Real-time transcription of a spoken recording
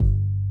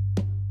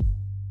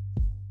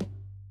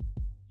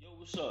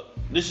What's up?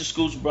 This is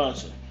Scooch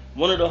Bronson,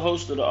 one of the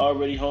hosts of the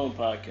Already Home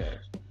podcast.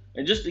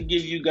 And just to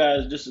give you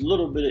guys just a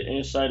little bit of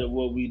insight of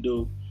what we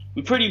do,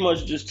 we pretty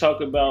much just talk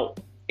about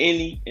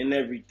any and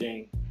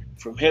everything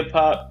from hip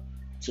hop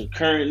to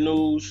current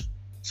news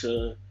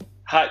to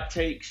hot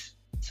takes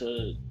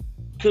to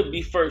could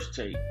be first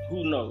take,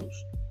 who knows.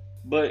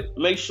 But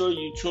make sure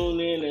you tune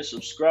in and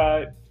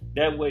subscribe.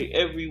 That way,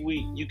 every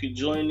week you can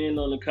join in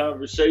on the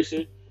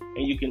conversation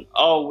and you can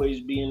always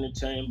be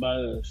entertained by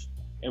us.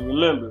 And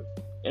remember,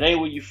 it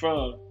ain't where you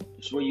from,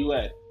 it's where you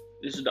at.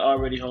 This is the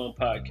Already Home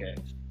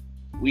Podcast.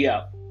 We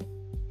out.